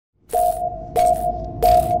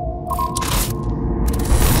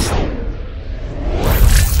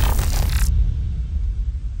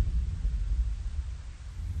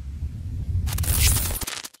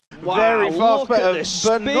Wow, very fast,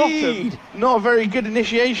 but not a very good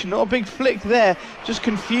initiation, not a big flick there, just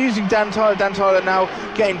confusing Dan Tyler. Dan Tyler now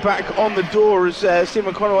getting back on the door as Steve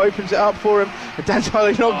Mcconnell opens it up for him. Dan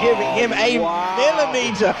Tyler not giving him a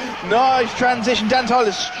millimetre. Nice transition. Dan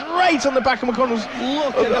Tyler straight on the back of McConnell's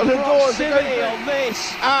the proximity on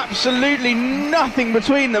this. Absolutely nothing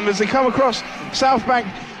between them as they come across South Bank.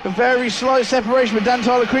 A very slight separation, but Dan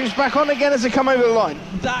Tyler creeps back on again as they come over the line.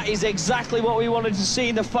 That is exactly what we wanted to see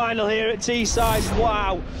in the final here at Teesside.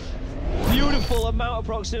 Wow. Beautiful amount of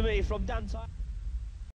proximity from Dan Tyler.